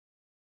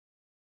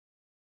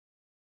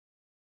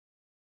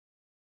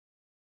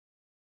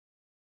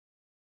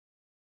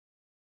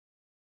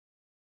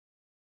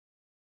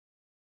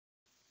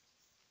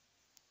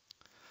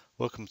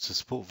Welcome to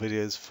support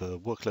videos for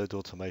workload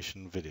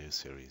automation video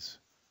series.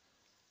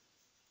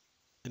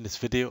 In this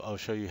video, I'll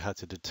show you how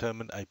to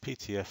determine a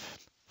PTF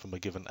from a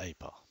given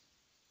APAR.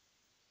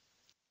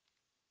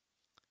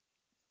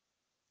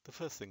 The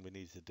first thing we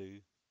need to do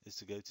is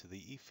to go to the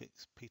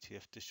eFix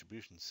PTF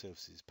Distribution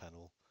Services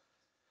panel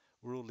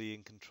where all the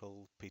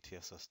in-control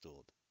PTFs are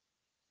stored.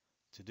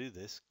 To do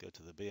this, go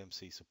to the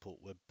BMC support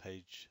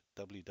webpage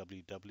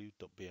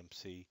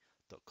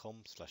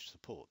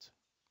www.bmc.com/support.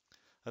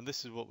 And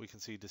this is what we can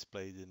see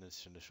displayed in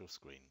this initial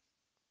screen.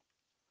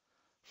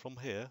 From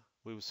here,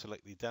 we will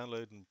select the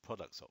Download and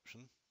Products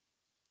option,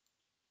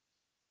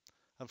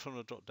 and from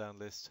the drop-down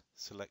list,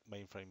 select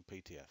Mainframe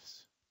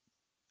PTFs.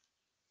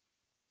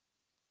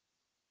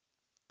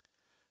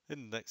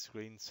 In the next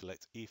screen,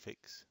 select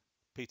eFix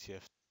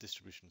PTF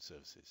Distribution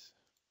Services.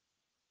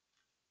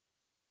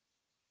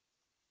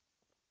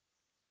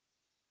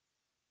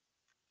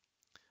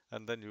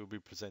 And then you will be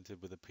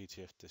presented with the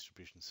PTF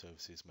Distribution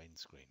Services main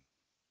screen.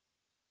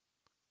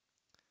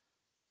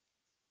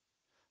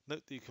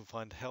 Note that you can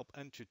find help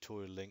and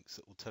tutorial links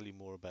that will tell you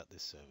more about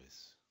this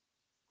service.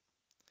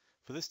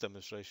 For this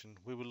demonstration,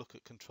 we will look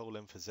at control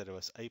M for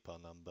ZOS APAR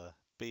number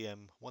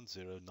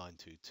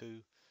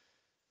BM10922,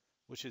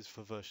 which is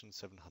for version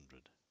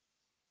 700.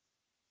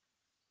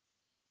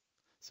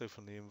 So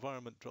from the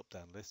environment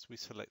drop-down list, we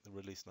select the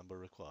release number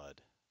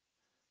required.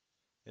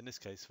 In this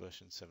case,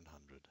 version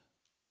 700.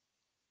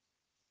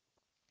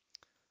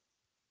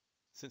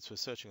 Since we're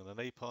searching on an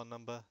APAR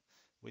number,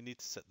 we need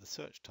to set the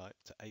search type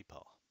to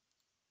APAR.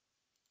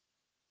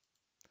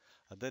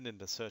 And then in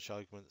the search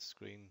arguments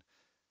screen,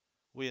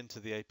 we enter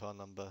the APAR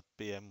number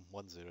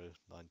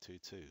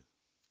BM10922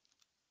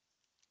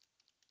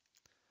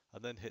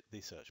 and then hit the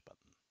search button.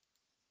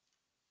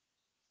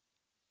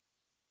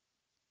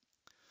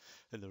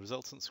 In the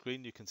resultant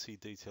screen, you can see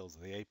details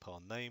of the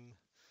APAR name,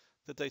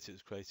 the date it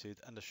was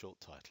created, and a short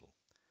title.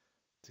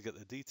 To get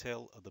the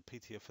detail of the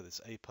PTF for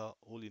this APAR,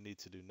 all you need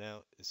to do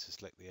now is to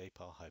select the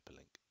APAR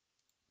hyperlink.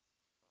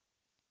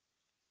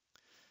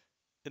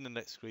 In the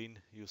next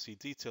screen, you'll see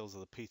details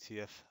of the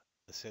PTF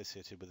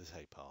associated with this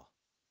APAR.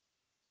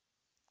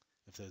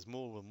 If there's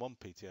more than one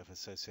PTF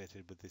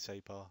associated with this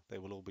APAR, they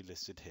will all be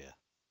listed here.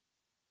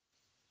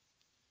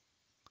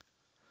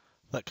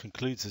 That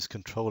concludes this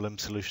Control M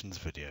Solutions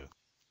video.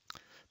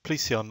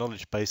 Please see our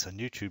knowledge base and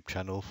YouTube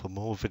channel for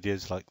more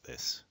videos like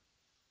this.